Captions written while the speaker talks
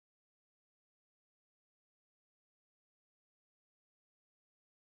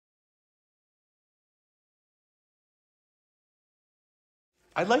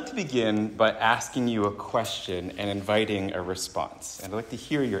I'd like to begin by asking you a question and inviting a response. And I'd like to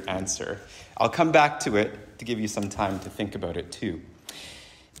hear your answer. I'll come back to it to give you some time to think about it too.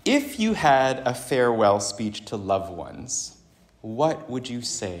 If you had a farewell speech to loved ones, what would you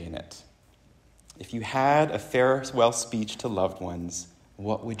say in it? If you had a farewell speech to loved ones,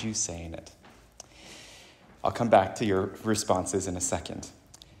 what would you say in it? I'll come back to your responses in a second.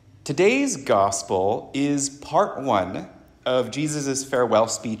 Today's gospel is part 1 of Jesus' farewell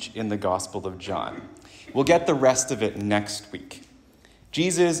speech in the Gospel of John. We'll get the rest of it next week.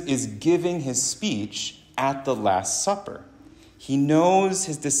 Jesus is giving his speech at the Last Supper. He knows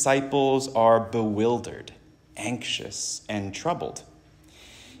his disciples are bewildered, anxious, and troubled.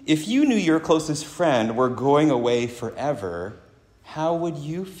 If you knew your closest friend were going away forever, how would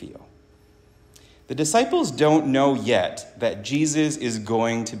you feel? The disciples don't know yet that Jesus is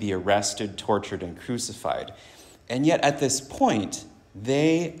going to be arrested, tortured, and crucified. And yet at this point,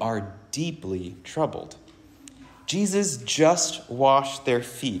 they are deeply troubled. Jesus just washed their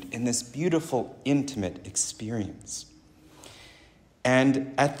feet in this beautiful, intimate experience.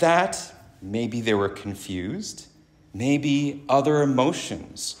 And at that, maybe they were confused. Maybe other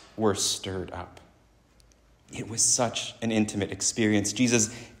emotions were stirred up. It was such an intimate experience.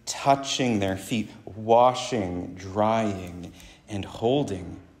 Jesus touching their feet, washing, drying, and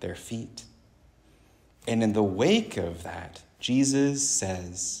holding their feet. And in the wake of that, Jesus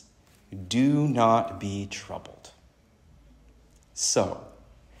says, "Do not be troubled." So,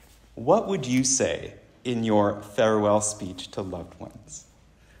 what would you say in your farewell speech to loved ones?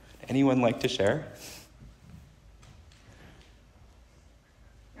 Anyone like to share?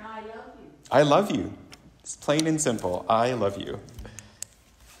 I love you. I love you. It's plain and simple. I love you.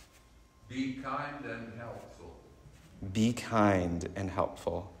 Be kind and helpful. Be kind and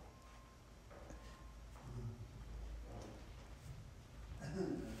helpful.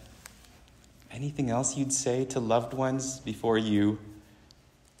 Anything else you'd say to loved ones before you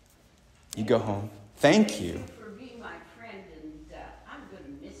go home? Thank you. For being my friend, and I'm going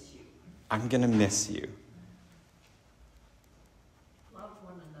to miss you. I'm going to miss you. Love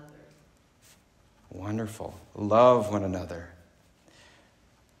one another. Wonderful. Love one another.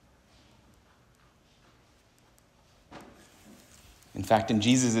 In fact, in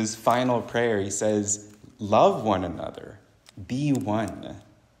Jesus' final prayer, he says, love one another. Be one.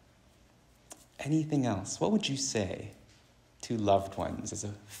 Anything else? What would you say to loved ones as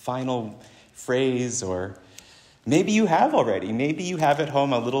a final phrase? Or maybe you have already. Maybe you have at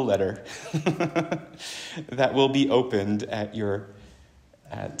home a little letter that will be opened at your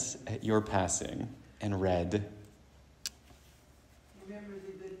passing and read. Remember the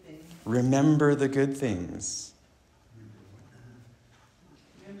good things. Remember the good things.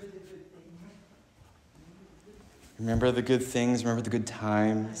 Remember the good things. Remember the good things. Remember the good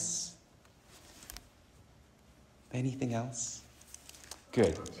times. Anything else?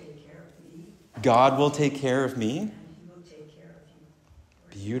 Good. God will take care of me. And he will take care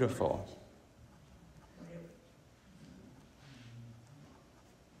of you. Beautiful.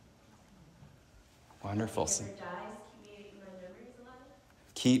 Wonderful. Whatever dies,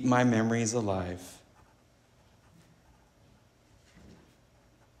 Keep my memories alive.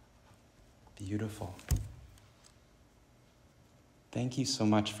 Beautiful. Thank you so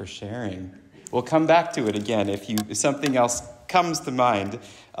much for sharing. We'll come back to it again. If something else comes to mind,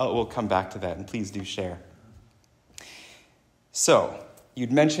 we'll come back to that, and please do share. So,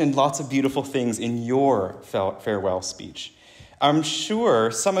 you'd mentioned lots of beautiful things in your farewell speech. I'm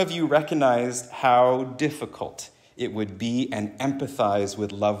sure some of you recognized how difficult it would be and empathize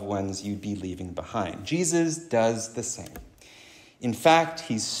with loved ones you'd be leaving behind. Jesus does the same. In fact,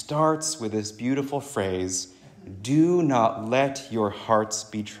 he starts with this beautiful phrase, "Do not let your hearts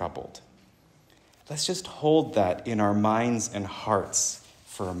be troubled." Let's just hold that in our minds and hearts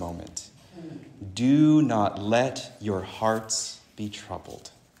for a moment. Do not let your hearts be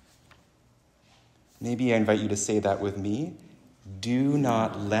troubled. Maybe I invite you to say that with me. Do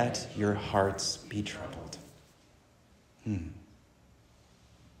not let your hearts be troubled.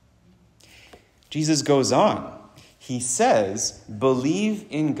 Jesus goes on. He says, believe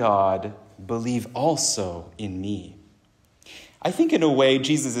in God, believe also in me. I think in a way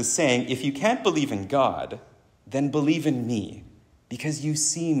Jesus is saying, if you can't believe in God, then believe in me, because you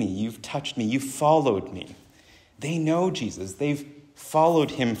see me, you've touched me, you've followed me. They know Jesus. They've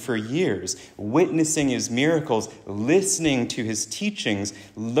followed him for years, witnessing his miracles, listening to his teachings,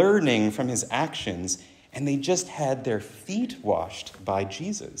 learning from his actions, and they just had their feet washed by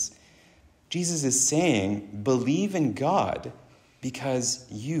Jesus. Jesus is saying, believe in God because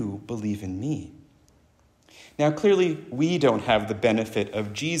you believe in me. Now, clearly, we don't have the benefit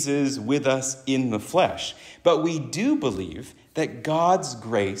of Jesus with us in the flesh, but we do believe that God's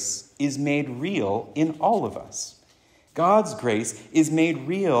grace is made real in all of us. God's grace is made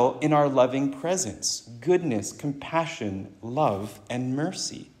real in our loving presence, goodness, compassion, love, and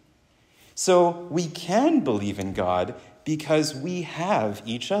mercy. So we can believe in God because we have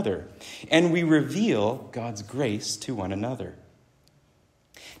each other, and we reveal God's grace to one another.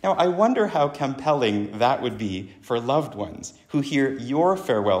 Now, I wonder how compelling that would be for loved ones who hear your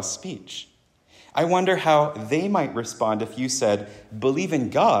farewell speech. I wonder how they might respond if you said, "Believe in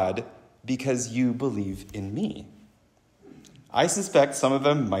God because you believe in me." I suspect some of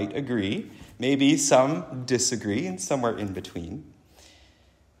them might agree, maybe some disagree, and somewhere in between.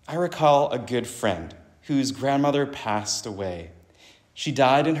 I recall a good friend whose grandmother passed away. She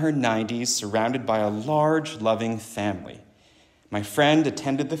died in her 90s, surrounded by a large, loving family. My friend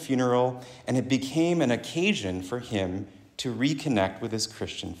attended the funeral, and it became an occasion for him to reconnect with his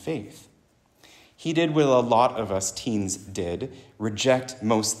Christian faith. He did what a lot of us teens did, reject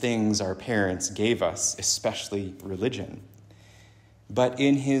most things our parents gave us, especially religion. But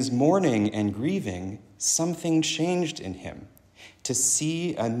in his mourning and grieving, something changed in him. To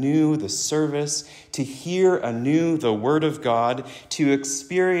see anew the service, to hear anew the word of God, to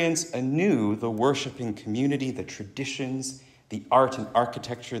experience anew the worshiping community, the traditions, the art and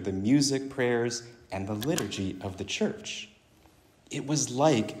architecture, the music, prayers, and the liturgy of the church. It was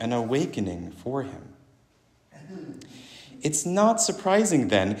like an awakening for him. It's not surprising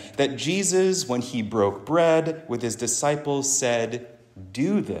then that Jesus, when he broke bread with his disciples, said,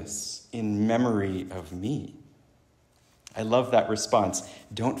 "Do this in memory of me." I love that response.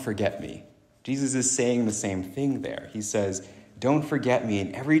 Don't forget me. Jesus is saying the same thing there. He says, don't forget me,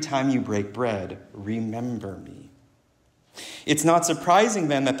 and every time you break bread, remember me. It's not surprising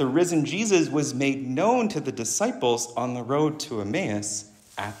then that the risen Jesus was made known to the disciples on the road to Emmaus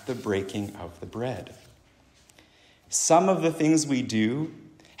at the breaking of the bread. Some of the things we do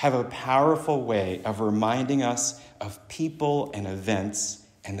have a powerful way of reminding us of people and events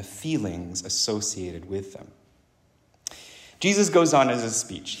and the feelings associated with them. Jesus goes on in his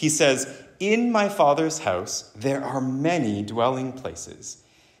speech. He says, "In my Father's house, there are many dwelling places."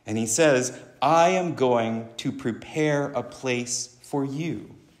 And he says, "I am going to prepare a place for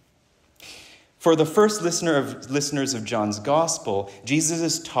you." For the first listeners of John's gospel,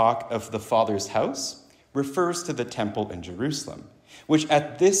 Jesus' talk of the Father's house refers to the temple in Jerusalem, which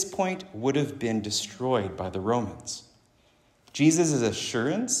at this point would have been destroyed by the Romans. Jesus'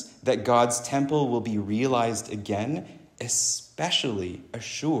 assurance that God's temple will be realized again especially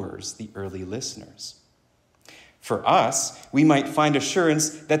assures the early listeners. For us, we might find assurance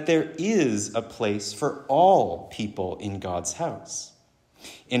that there is a place for all people in God's house.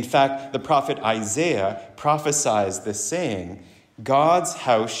 In fact, the prophet Isaiah prophesies this saying, "God's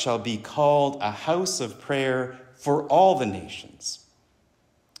house shall be called a house of prayer for all the nations."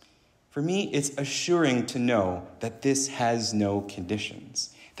 For me, it's assuring to know that this has no conditions,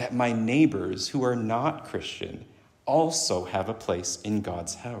 that my neighbors who are not Christian also have a place in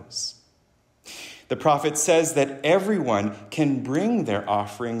God's house. The prophet says that everyone can bring their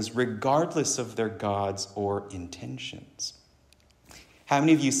offerings regardless of their gods or intentions. How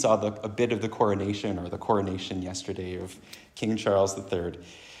many of you saw a bit of the coronation or the coronation yesterday of King Charles III?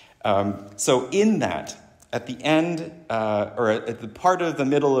 So in that, at the end, or at the part of the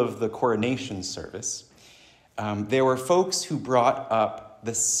middle of the coronation service, there were folks who brought up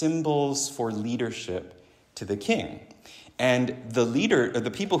the symbols for leadership to the king. And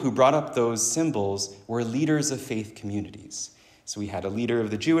the people who brought up those symbols were leaders of faith communities. So we had a leader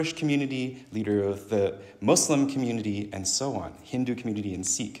of the Jewish community, leader of the Muslim community, and so on, Hindu community and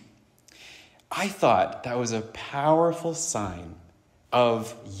Sikh. I thought that was a powerful sign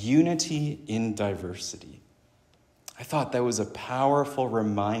of unity in diversity. I thought that was a powerful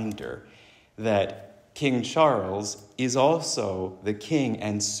reminder that King Charles is also the king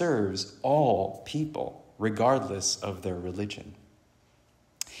and serves all people, regardless of their religion.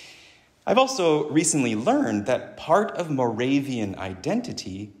 I've also recently learned that part of Moravian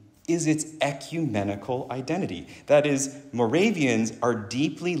identity is its ecumenical identity. That is, Moravians are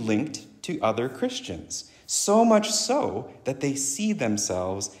deeply linked to other Christians, so much so that they see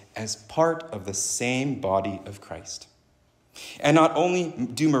themselves as part of the same body of Christ. And not only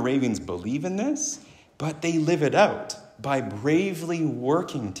do Moravians believe in this, but they live it out by bravely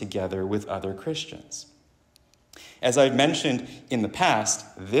working together with other Christians. As I've mentioned in the past,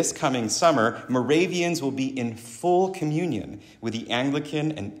 this coming summer, Moravians will be in full communion with the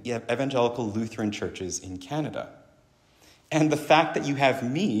Anglican and Evangelical Lutheran churches in Canada. And the fact that you have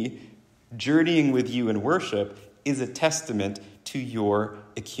me journeying with you in worship is a testament to your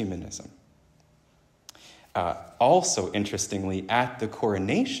ecumenism. Also, interestingly, at the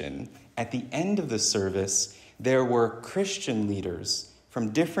coronation, at the end of the service, there were Christian leaders from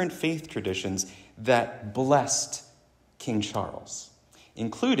different faith traditions that blessed King Charles,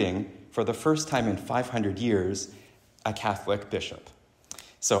 including, for the first time in 500 years, a Catholic bishop.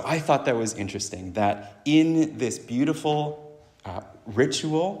 So I thought that was interesting, that in this beautiful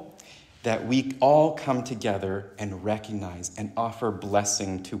ritual, that we all come together and recognize and offer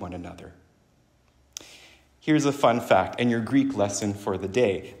blessing to one another. Here's a fun fact and your Greek lesson for the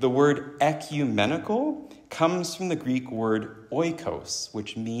day. The word ecumenical comes from the Greek word oikos,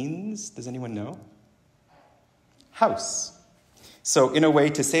 which means, does anyone know? House. So in a way,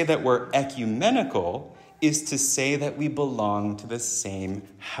 to say that we're ecumenical is to say that we belong to the same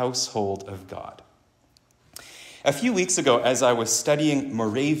household of God. A few weeks ago, as I was studying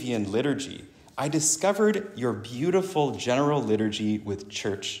Moravian liturgy, I discovered your beautiful general liturgy with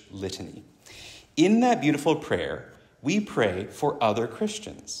church litany. In that beautiful prayer, we pray for other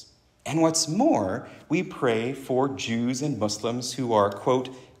Christians. And what's more, we pray for Jews and Muslims who are, quote,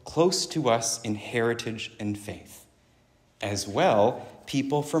 close to us in heritage and faith, as well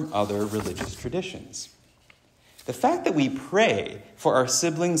people from other religious traditions. The fact that we pray for our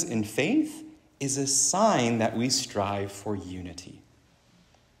siblings in faith is a sign that we strive for unity.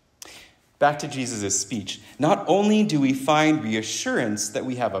 Back to Jesus' speech. Not only do we find reassurance that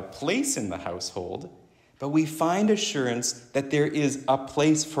we have a place in the household, but we find assurance that there is a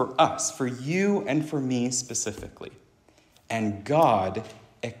place for us, for you and for me specifically. And God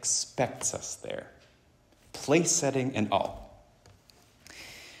expects us there, place setting and all.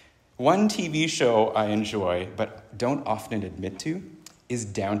 One TV show I enjoy, but don't often admit to, is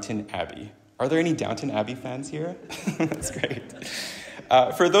Downton Abbey. Are there any Downton Abbey fans here? That's great.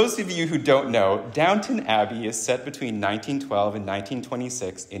 For those of you who don't know, Downton Abbey is set between 1912 and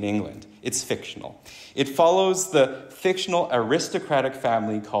 1926 in England. It's fictional. It follows the fictional aristocratic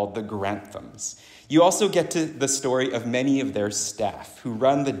family called the Granthams. You also get to the story of many of their staff who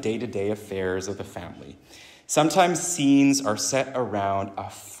run the day-to-day affairs of the family. Sometimes scenes are set around a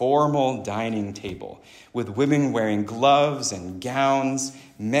formal dining table with women wearing gloves and gowns,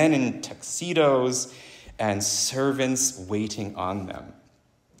 men in tuxedos, and servants waiting on them.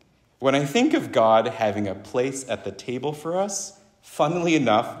 When I think of God having a place at the table for us, funnily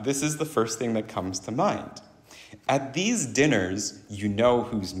enough, this is the first thing that comes to mind. At these dinners, you know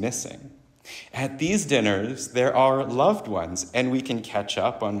who's missing. At these dinners, there are loved ones, and we can catch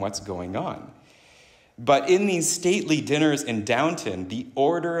up on what's going on. But in these stately dinners in Downton, the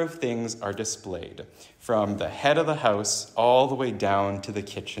order of things are displayed, from the head of the house all the way down to the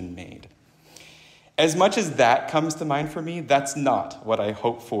kitchen maid. As much as that comes to mind for me, that's not what I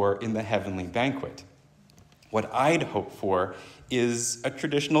hope for in the heavenly banquet. What I'd hope for is a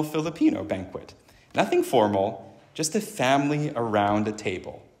traditional Filipino banquet. Nothing formal, just a family around a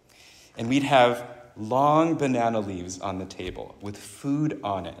table. And we'd have long banana leaves on the table with food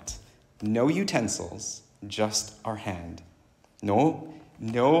on it. No utensils, just our hand. No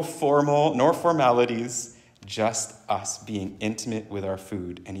formalities, just us being intimate with our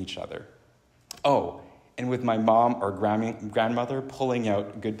food and each other. Oh, and with my mom or grandmother pulling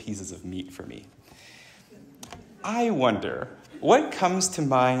out good pieces of meat for me. I wonder, what comes to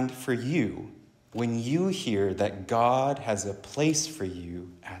mind for you when you hear that God has a place for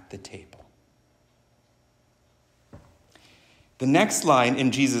you at the table? The next line in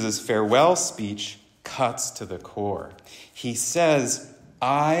Jesus' farewell speech cuts to the core. He says,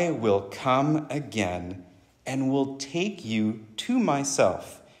 I will come again and will take you to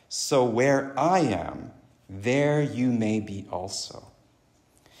myself, so where I am, there you may be also.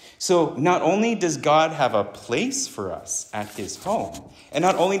 So not only does God have a place for us at his home, and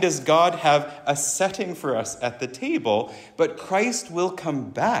not only does God have a setting for us at the table, but Christ will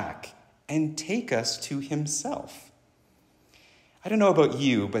come back and take us to himself. I don't know about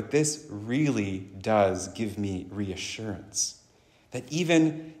you, but this really does give me reassurance that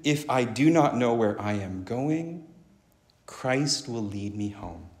even if I do not know where I am going, Christ will lead me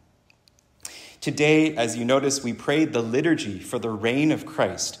home. Today, as you notice, we prayed the liturgy for the reign of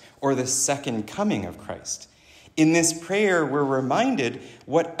Christ, or the second coming of Christ. In this prayer, we're reminded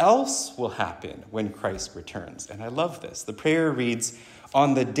what else will happen when Christ returns. And I love this. The prayer reads,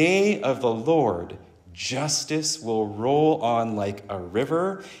 on the day of the Lord, justice will roll on like a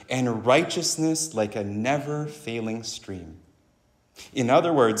river, and righteousness like a never-failing stream. In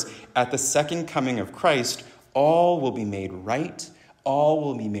other words, at the second coming of Christ, all will be made right, all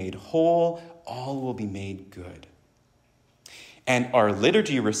will be made whole, all will be made good. And our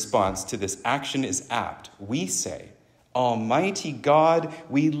liturgy response to this action is apt. We say, Almighty God,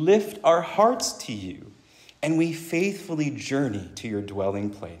 we lift our hearts to you, and we faithfully journey to your dwelling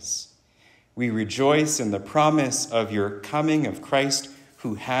place. We rejoice in the promise of your coming of Christ,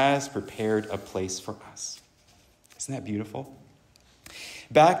 who has prepared a place for us. Isn't that beautiful?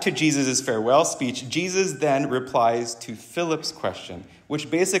 Back to Jesus' farewell speech, Jesus then replies to Philip's question, which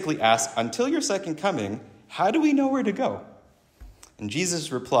basically asks, until your second coming, how do we know where to go? And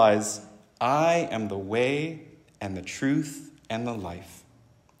Jesus replies, I am the way and the truth and the life.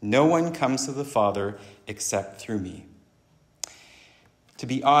 No one comes to the Father except through me. To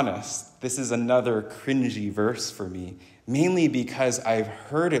be honest, this is another cringy verse for me, mainly because I've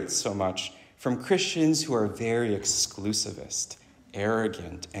heard it so much from Christians who are very exclusivist,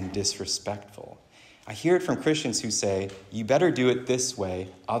 arrogant, and disrespectful. I hear it from Christians who say, you better do it this way,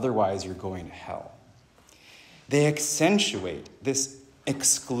 otherwise you're going to hell. They accentuate this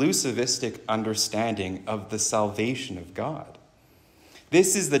exclusivistic understanding of the salvation of God.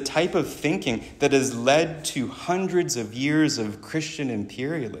 This is the type of thinking that has led to hundreds of years of Christian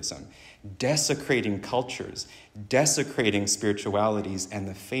imperialism, desecrating cultures, desecrating spiritualities and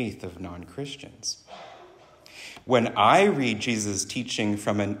the faith of non-Christians. When I read Jesus' teaching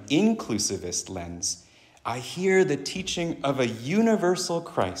from an inclusivist lens, I hear the teaching of a universal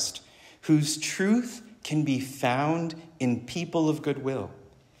Christ whose truth can be found in people of goodwill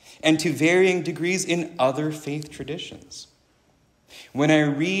and to varying degrees in other faith traditions. When I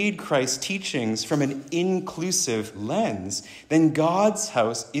read Christ's teachings from an inclusive lens, then God's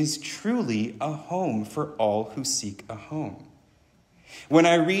house is truly a home for all who seek a home. When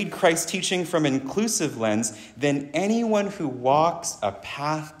I read Christ's teaching from an inclusive lens, then anyone who walks a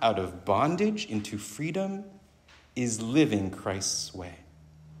path out of bondage into freedom is living Christ's way.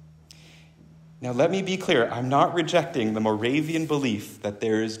 Now, let me be clear. I'm not rejecting the Moravian belief that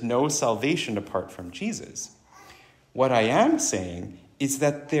there is no salvation apart from Jesus. What I am saying is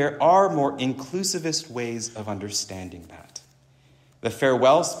that there are more inclusivist ways of understanding that. The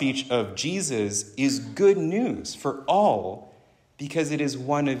farewell speech of Jesus is good news for all because it is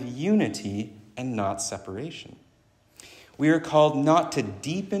one of unity and not separation. We are called not to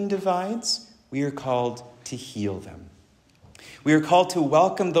deepen divides, we are called to heal them. We are called to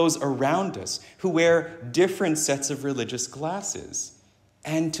welcome those around us who wear different sets of religious glasses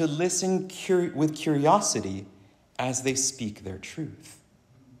and to listen with curiosity as they speak their truth.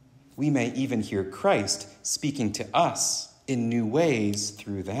 We may even hear Christ speaking to us in new ways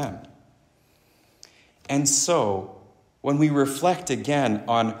through them. And so, when we reflect again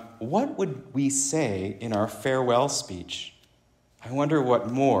on what would we say in our farewell speech, I wonder what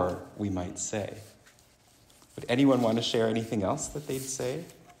more we might say. Would anyone want to share anything else that they'd say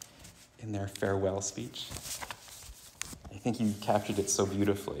in their farewell speech? I think you captured it so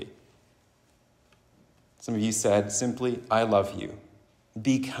beautifully. Some of you said simply, I love you.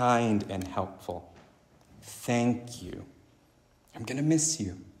 Be kind and helpful. Thank you. I'm going to miss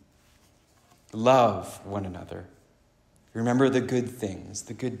you. Love one another. Remember the good things,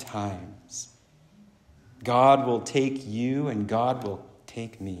 the good times. God will take you and God will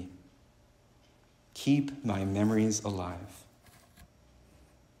take me. Keep my memories alive.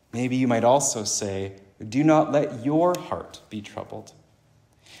 Maybe you might also say, do not let your heart be troubled.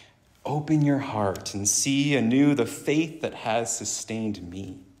 Open your heart and see anew the faith that has sustained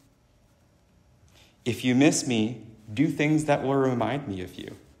me. If you miss me, do things that will remind me of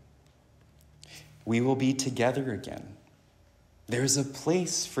you. We will be together again. There's a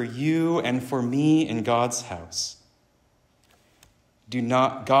place for you and for me in God's house.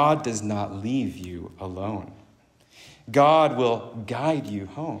 God does not leave you alone. God will guide you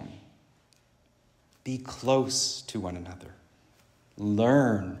home. Be close to one another.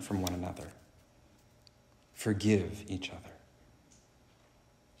 Learn from one another. Forgive each other.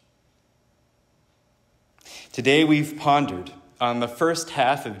 Today we've pondered on the first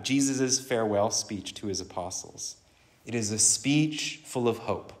half of Jesus' farewell speech to his apostles. It is a speech full of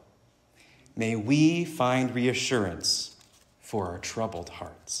hope. May we find reassurance for our troubled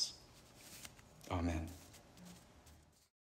hearts. Amen.